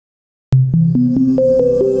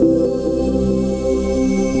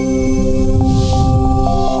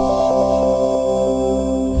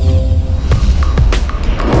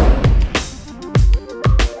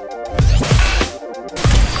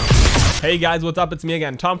Hey guys, what's up? It's me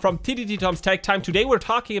again, Tom from TTT Tom's Tech Time. Today we're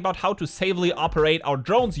talking about how to safely operate our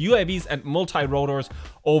drones, UAVs and multi-rotors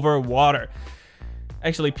over water.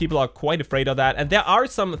 Actually, people are quite afraid of that, and there are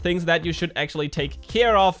some things that you should actually take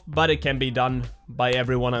care of, but it can be done by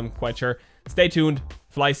everyone, I'm quite sure. Stay tuned,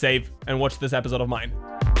 fly safe, and watch this episode of mine.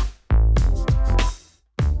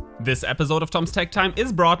 This episode of Tom's Tech Time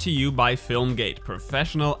is brought to you by Filmgate,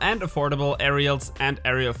 professional and affordable aerials and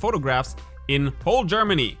aerial photographs in whole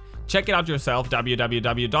Germany. Check it out yourself,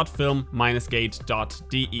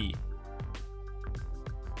 www.film-gate.de.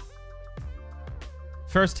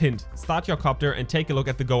 First hint, start your copter and take a look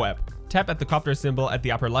at the Go app. Tap at the copter symbol at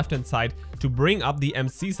the upper left hand side to bring up the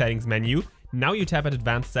MC settings menu. Now you tap at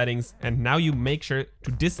advanced settings, and now you make sure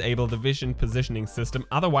to disable the vision positioning system,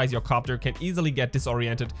 otherwise your copter can easily get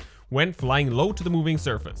disoriented when flying low to the moving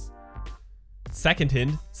surface. Second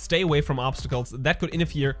hint, stay away from obstacles that could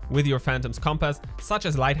interfere with your Phantom's compass, such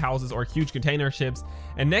as lighthouses or huge container ships.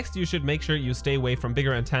 And next, you should make sure you stay away from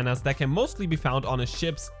bigger antennas that can mostly be found on a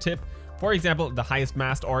ship's tip, for example, the highest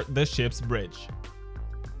mast or the ship's bridge.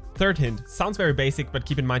 Third hint, sounds very basic, but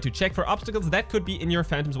keep in mind to check for obstacles that could be in your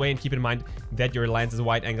Phantom's way, and keep in mind that your lens is a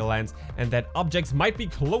wide angle lens and that objects might be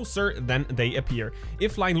closer than they appear.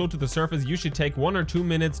 If flying low to the surface, you should take 1 or 2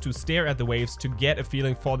 minutes to stare at the waves to get a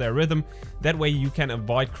feeling for their rhythm. That way you can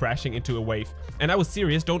avoid crashing into a wave. And I was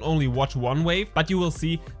serious, don't only watch one wave, but you will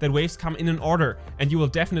see that waves come in an order, and you will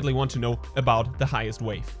definitely want to know about the highest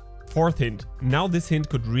wave. Fourth hint. Now this hint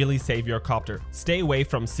could really save your copter. Stay away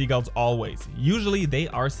from seagulls always. Usually they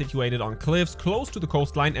are situated on cliffs close to the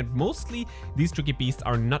coastline, and mostly these tricky beasts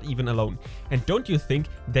are not even alone. And don't you think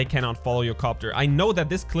they cannot follow your copter? I know that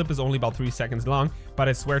this clip is only about 3 seconds long, but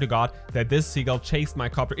I swear to God that this seagull chased my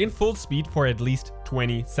copter in full speed for at least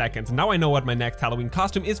 20 seconds. Now I know what my next Halloween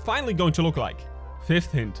costume is finally going to look like.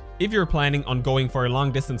 Fifth hint. If you're planning on going for a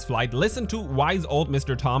long distance flight, listen to wise old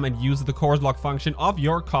Mr. Tom and use the course log function of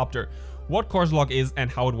your copter. What course log is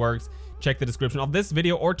and how it works, check the description of this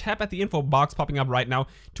video or tap at the info box popping up right now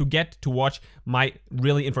to get to watch my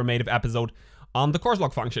really informative episode on the course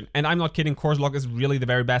log function. And I'm not kidding, course log is really the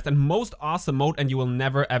very best and most awesome mode, and you will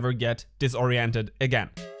never ever get disoriented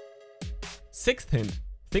again. Sixth hint.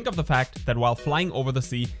 Think of the fact that while flying over the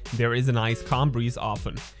sea, there is a nice calm breeze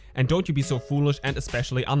often. And don't you be so foolish and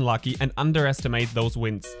especially unlucky and underestimate those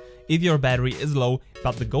winds. If your battery is low,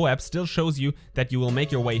 but the Go app still shows you that you will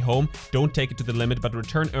make your way home, don't take it to the limit, but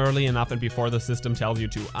return early enough and before the system tells you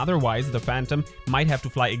to. Otherwise, the Phantom might have to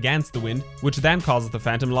fly against the wind, which then causes the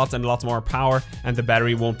Phantom lots and lots more power, and the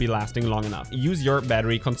battery won't be lasting long enough. Use your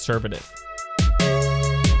battery conservative.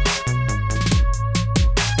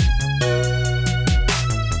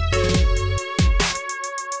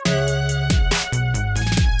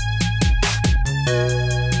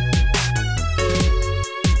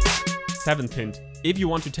 Seventh hint. If you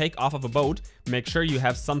want to take off of a boat, make sure you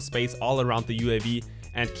have some space all around the UAV,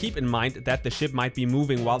 and keep in mind that the ship might be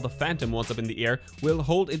moving while the Phantom, once up in the air, will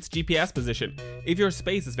hold its GPS position. If your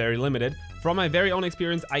space is very limited, from my very own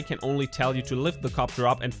experience, I can only tell you to lift the copter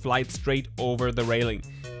up and fly it straight over the railing.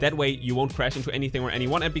 That way you won't crash into anything or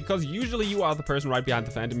anyone, and because usually you are the person right behind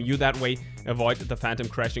the Phantom, you that way avoid the Phantom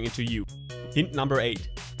crashing into you. Hint number 8.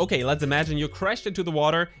 Okay, let's imagine you crashed into the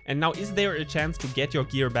water, and now is there a chance to get your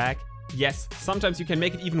gear back? Yes, sometimes you can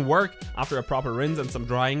make it even work after a proper rinse and some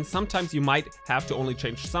drying. Sometimes you might have to only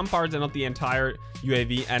change some parts and not the entire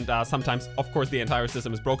UAV, and sometimes, of course, the entire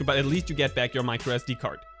system is broken, but at least you get back your microSD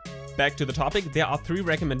card. Back to the topic, there are 3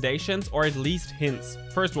 recommendations, or at least hints.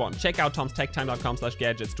 First one, check out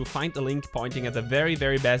tomstechtime.com/gadgets to find a link pointing at the very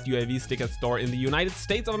best UAV sticker store in the United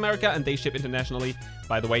States of America, and they ship internationally.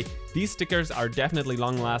 By the way, these stickers are definitely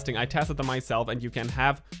long lasting. I tested them myself, and you can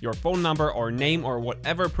have your phone number or name or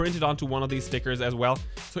whatever printed onto one of these stickers as well.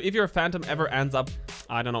 So if your Phantom ever ends up,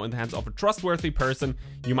 I don't know, in the hands of a trustworthy person,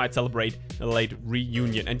 you might celebrate a late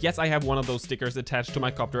reunion. And yes, I have one of those stickers attached to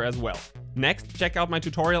my copter as well. Next, check out my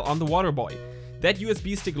tutorial on the Waterbuoy. That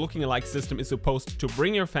USB stick looking alike system is supposed to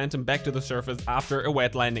bring your Phantom back to the surface after a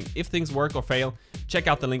wet landing. If things work or fail, check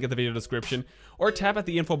out the link in the video description or tap at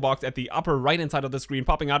the info box at the upper right hand side of the screen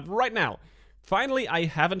popping out right now. Finally, I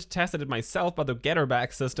haven't tested it myself, but the getter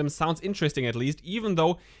bag system sounds interesting at least, even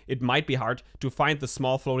though it might be hard to find the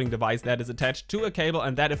small floating device that is attached to a cable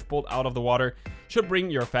and that, if pulled out of the water, should bring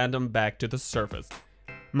your Phantom back to the surface.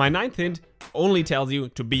 My 9th hint only tells you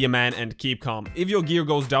to be a man and keep calm. If your gear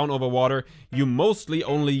goes down over water, you mostly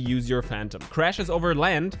only use your Phantom. Crashes over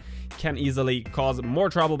land can easily cause more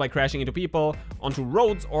trouble by crashing into people, onto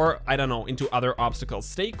roads, or I don't know, into other obstacles.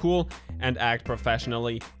 Stay cool and act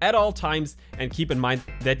professionally at all times, and keep in mind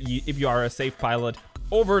that if you are a safe pilot,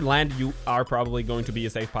 Over land, you are probably going to be a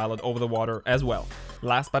safe pilot over the water as well.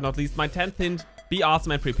 Last but not least, my 10th hint, be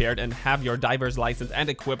awesome and prepared and have your diver's license and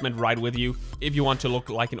equipment right with you if you want to look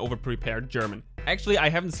like an over-prepared German. Actually, I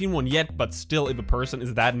haven't seen one yet, but still, if a person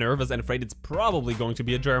is that nervous and afraid, it's probably going to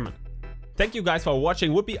be a German. Thank you guys for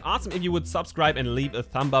watching. Would be awesome if you would subscribe and leave a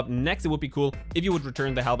thumb up. Next, it would be cool if you would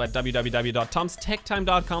return the help at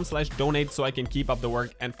www.tomstechtime.com/donate so I can keep up the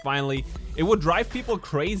work. And finally, it would drive people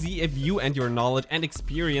crazy if you and your knowledge and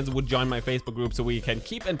experience would join my Facebook group so we can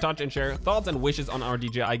keep in touch and share thoughts and wishes on our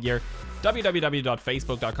DJI gear.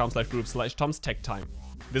 www.facebook.com/group/TomsTechTime.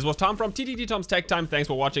 This was Tom from TTT Tom's Tech Time. Thanks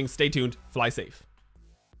for watching. Stay tuned. Fly safe.